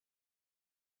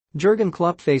Jurgen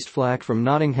Klopp faced flak from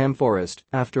Nottingham Forest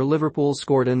after Liverpool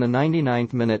scored in the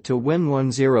 99th minute to win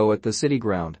 1-0 at the City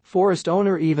Ground. Forest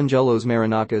owner Evangelos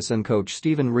Marinakis and coach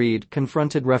Steven Reid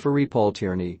confronted referee Paul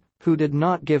Tierney, who did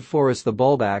not give Forest the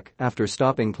ball back after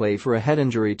stopping play for a head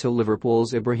injury to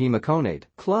Liverpool's Ibrahima Konate.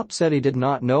 Klopp said he did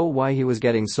not know why he was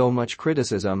getting so much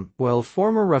criticism, while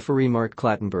former referee Mark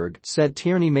Clattenburg said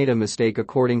Tierney made a mistake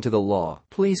according to the law.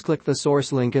 Please click the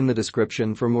source link in the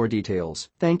description for more details.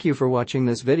 Thank you for watching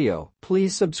this video.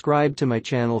 Please subscribe to my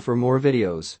channel for more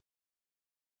videos.